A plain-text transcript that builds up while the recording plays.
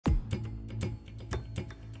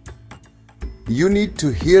You need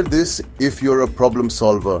to hear this if you're a problem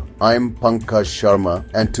solver. I'm Pankaj Sharma,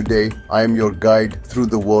 and today I am your guide through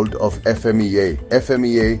the world of FMEA.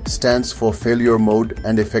 FMEA stands for Failure Mode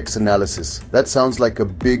and Effects Analysis. That sounds like a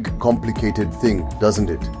big, complicated thing, doesn't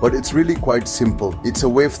it? But it's really quite simple. It's a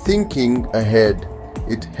way of thinking ahead.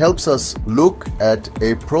 It helps us look at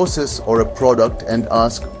a process or a product and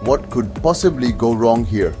ask what could possibly go wrong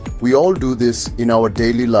here. We all do this in our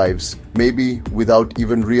daily lives, maybe without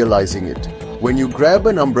even realizing it. When you grab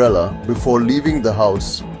an umbrella before leaving the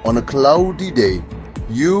house on a cloudy day,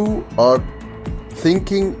 you are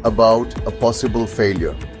thinking about a possible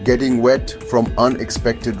failure, getting wet from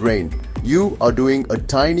unexpected rain. You are doing a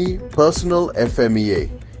tiny personal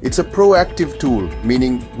FMEA. It's a proactive tool,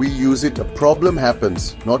 meaning we use it a problem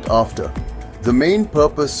happens, not after. The main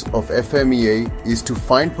purpose of FMEA is to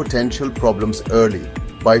find potential problems early.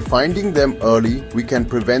 By finding them early, we can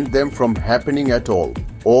prevent them from happening at all.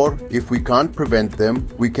 Or if we can't prevent them,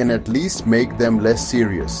 we can at least make them less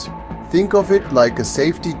serious. Think of it like a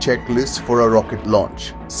safety checklist for a rocket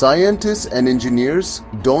launch. Scientists and engineers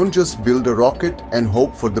don't just build a rocket and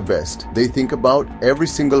hope for the best. They think about every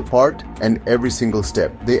single part and every single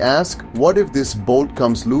step. They ask, what if this bolt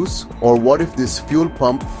comes loose? Or what if this fuel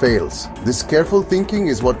pump fails? This careful thinking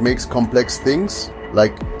is what makes complex things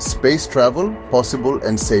like space travel possible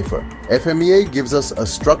and safer. FMEA gives us a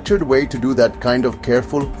structured way to do that kind of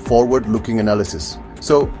careful, forward-looking analysis.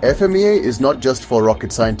 So FMEA is not just for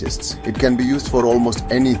rocket scientists. It can be used for almost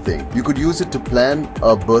anything. You could use it to plan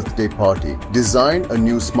a birthday party, design a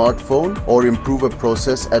new smartphone, or improve a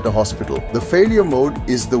process at a hospital. The failure mode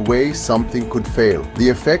is the way something could fail. The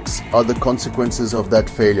effects are the consequences of that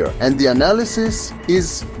failure. And the analysis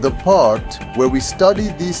is the part where we study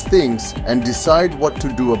these things and decide what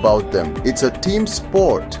to do about them. It's a team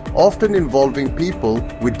sport, often involving people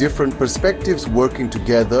with different perspectives working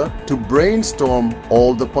together to brainstorm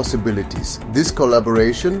all the possibilities. This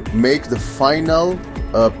collaboration makes the final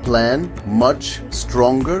plan much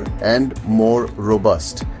stronger and more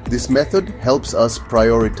robust. This method helps us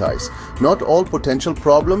prioritize. Not all potential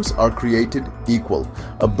problems are created equal.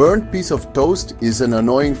 A burnt piece of toast is an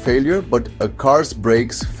annoying failure, but a car's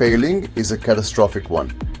brakes failing is a catastrophic one.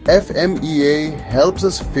 FMEA helps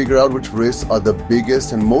us figure out which risks are the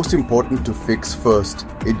biggest and most important to fix first.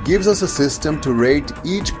 It gives us a system to rate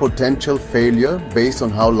each potential failure based on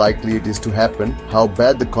how likely it is to happen, how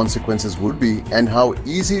bad the consequences would be, and how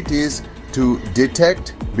easy it is to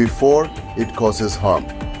detect before it causes harm.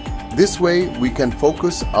 This way, we can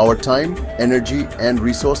focus our time, energy, and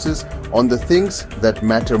resources on the things that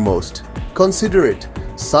matter most. Consider it.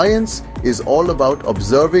 Science is all about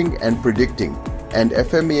observing and predicting. And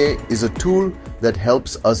FMEA is a tool that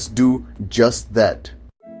helps us do just that.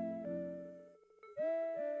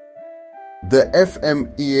 The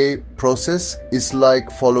FMEA process is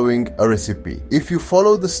like following a recipe. If you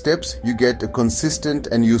follow the steps, you get a consistent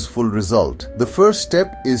and useful result. The first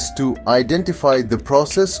step is to identify the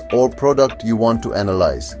process or product you want to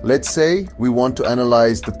analyze. Let's say we want to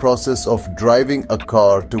analyze the process of driving a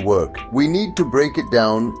car to work. We need to break it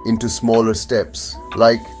down into smaller steps,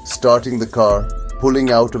 like starting the car,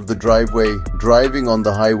 pulling out of the driveway, driving on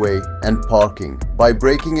the highway, and parking. By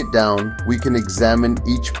breaking it down, we can examine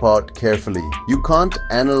each part carefully. You can't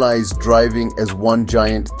analyze driving as one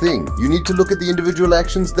giant thing. You need to look at the individual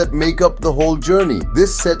actions that make up the whole journey.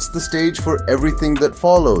 This sets the stage for everything that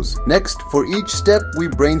follows. Next, for each step, we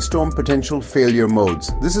brainstorm potential failure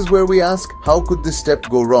modes. This is where we ask, how could this step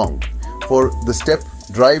go wrong? For the step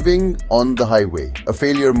driving on the highway, a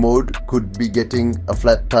failure mode could be getting a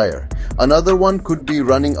flat tire. Another one could be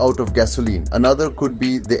running out of gasoline. Another could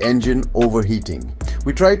be the engine overheating.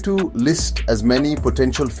 We try to list as many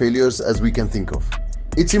potential failures as we can think of.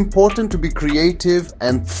 It's important to be creative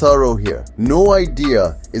and thorough here. No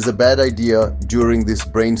idea is a bad idea during this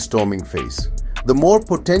brainstorming phase. The more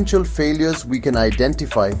potential failures we can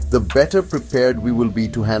identify, the better prepared we will be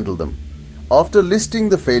to handle them. After listing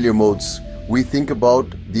the failure modes, we think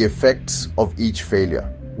about the effects of each failure.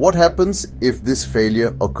 What happens if this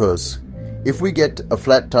failure occurs? If we get a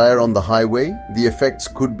flat tire on the highway, the effects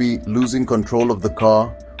could be losing control of the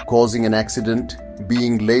car, causing an accident,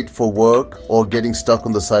 being late for work, or getting stuck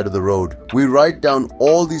on the side of the road. We write down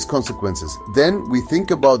all these consequences. Then we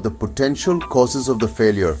think about the potential causes of the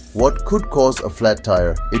failure. What could cause a flat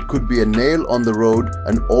tire? It could be a nail on the road,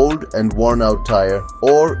 an old and worn out tire,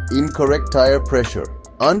 or incorrect tire pressure.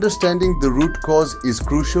 Understanding the root cause is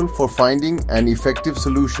crucial for finding an effective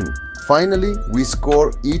solution. Finally, we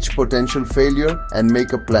score each potential failure and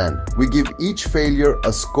make a plan. We give each failure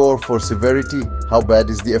a score for severity, how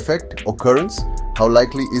bad is the effect, occurrence, how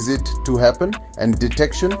likely is it to happen, and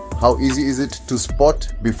detection, how easy is it to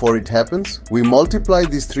spot before it happens. We multiply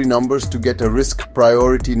these three numbers to get a risk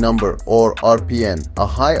priority number, or RPN. A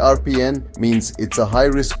high RPN means it's a high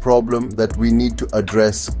risk problem that we need to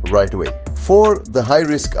address right away. For the high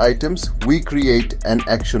risk items, we create an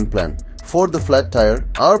action plan. For the flat tire,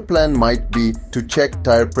 our plan might be to check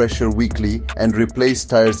tire pressure weekly and replace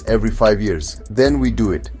tires every 5 years. Then we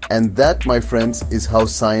do it. And that, my friends, is how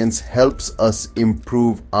science helps us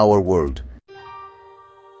improve our world.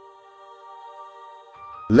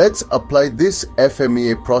 Let's apply this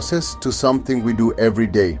FMEA process to something we do every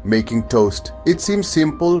day, making toast. It seems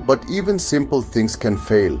simple, but even simple things can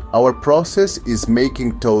fail. Our process is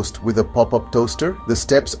making toast with a pop-up toaster. The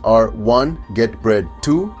steps are: 1. Get bread.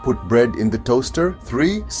 2. Put bread in the toaster.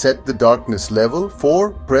 3. Set the darkness level.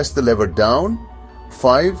 4. Press the lever down.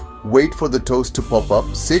 5. Wait for the toast to pop up.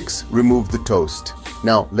 6. Remove the toast.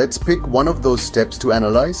 Now, let's pick one of those steps to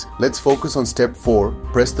analyze. Let's focus on step 4.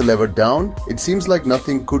 Press the lever down. It seems like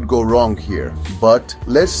nothing could go wrong here, but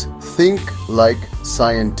let's think like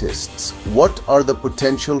scientists. What are the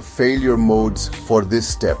potential failure modes for this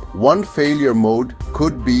step? One failure mode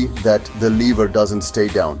could be that the lever doesn't stay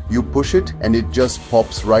down. You push it and it just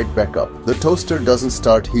pops right back up. The toaster doesn't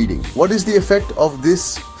start heating. What is the effect of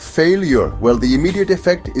this failure? Well, the immediate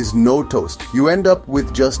effect is no toast. You end up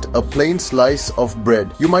with just a plain slice of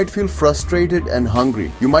bread. You might feel frustrated and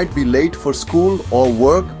hungry. You might be late for school or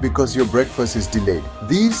work because your breakfast is delayed.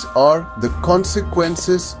 These are the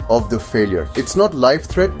consequences of the failure. It's not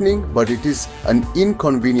life-threatening, but it is an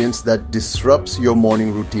inconvenience that disrupts your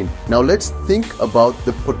morning routine. Now let's think about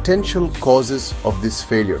the potential causes of this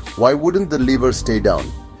failure. Why wouldn't the lever stay down?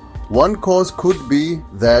 One cause could be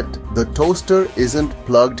that the toaster isn't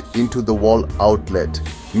plugged into the wall outlet.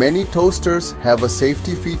 Many toasters have a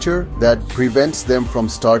safety feature that prevents them from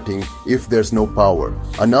starting if there's no power.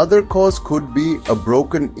 Another cause could be a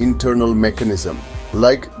broken internal mechanism,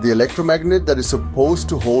 like the electromagnet that is supposed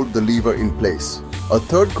to hold the lever in place. A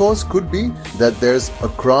third cause could be that there's a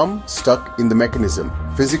crumb stuck in the mechanism,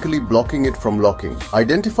 physically blocking it from locking.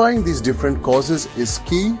 Identifying these different causes is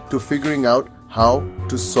key to figuring out how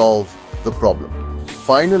to solve the problem.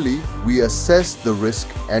 Finally, we assess the risk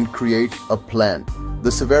and create a plan.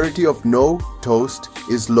 The severity of no toast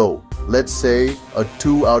is low, let's say a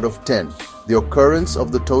 2 out of 10. The occurrence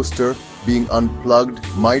of the toaster being unplugged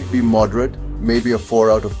might be moderate, maybe a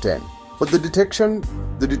 4 out of 10. But the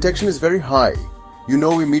detection is very high. You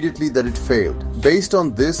know immediately that it failed. Based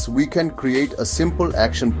on this, we can create a simple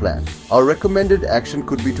action plan. Our recommended action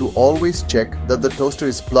could be to always check that the toaster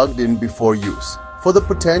is plugged in before use. For the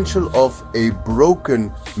potential of a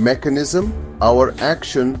broken mechanism, our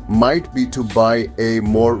action might be to buy a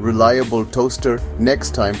more reliable toaster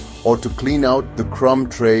next time, or to clean out the crumb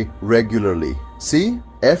tray regularly. See,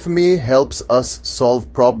 FMEA helps us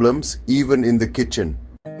solve problems even in the kitchen.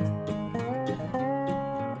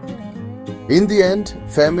 In the end,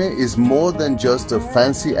 FMEA is more than just a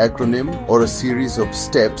fancy acronym or a series of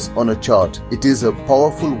steps on a chart. It is a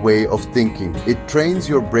powerful way of thinking. It trains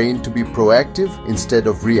your brain to be proactive instead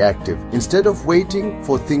of reactive. Instead of waiting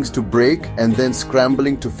for things to break and then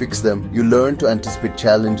scrambling to fix them, you learn to anticipate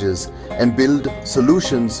challenges and build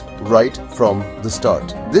solutions right from the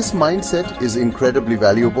start. This mindset is incredibly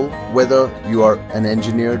valuable, whether you are an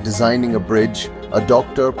engineer designing a bridge, a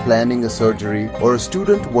doctor planning a surgery, or a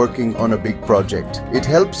student working on a big project. It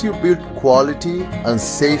helps you build quality and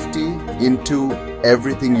safety into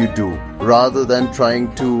everything you do, rather than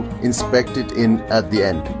trying to inspect it in at the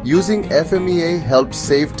end. Using FMEA helps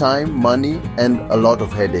save time, money, and a lot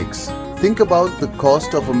of headaches. Think about the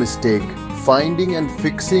cost of a mistake. Finding and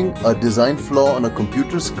fixing a design flaw on a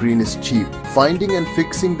computer screen is cheap. Finding and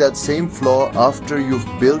fixing that same flaw after you've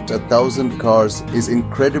built 1,000 cars is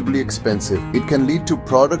incredibly expensive. It can lead to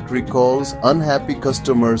product recalls, unhappy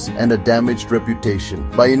customers, and a damaged reputation.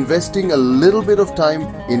 By investing a little bit of time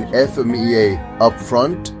in FMEA up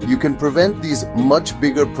front, you can prevent these much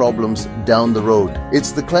bigger problems down the road.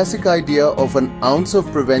 It's the classic idea of an ounce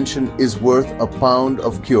of prevention is worth a pound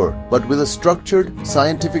of cure, but with a structured,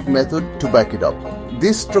 scientific method to back it up.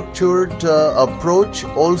 This structured approach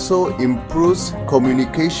also improves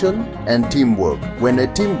communication and teamwork. When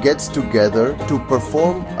a team gets together to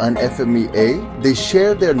perform an FMEA, they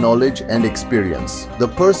share their knowledge and experience. The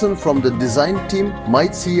person from the design team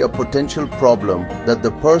might see a potential problem that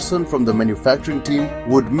the person from the manufacturing team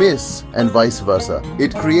would miss, and vice versa.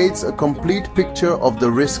 It creates a complete picture of the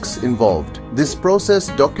risks involved. This process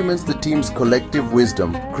documents the team's collective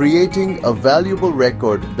wisdom, creating a valuable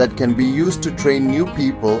record that can be used to train new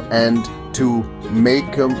people and to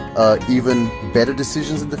make even better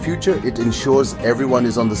decisions in the future. It ensures everyone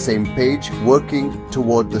is on the same page, working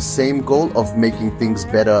toward the same goal of making things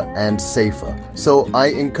better and safer. So I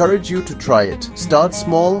encourage you to try it. Start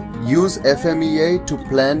small, use FMEA to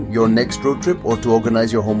plan your next road trip or to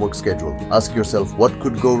organize your homework schedule. Ask yourself, what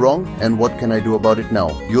could go wrong and what can I do about it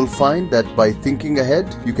now? You'll find that by thinking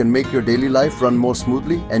ahead, you can make your daily life run more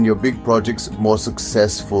smoothly and your big projects more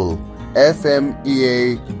successful.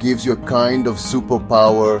 FMEA gives you a kind of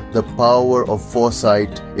superpower, the power of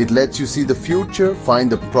foresight. It lets you see the future,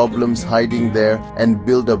 find the problems hiding there, and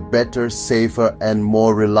build a better, safer, and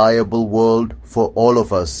more reliable world for all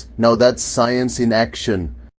of us. Now that's science in action.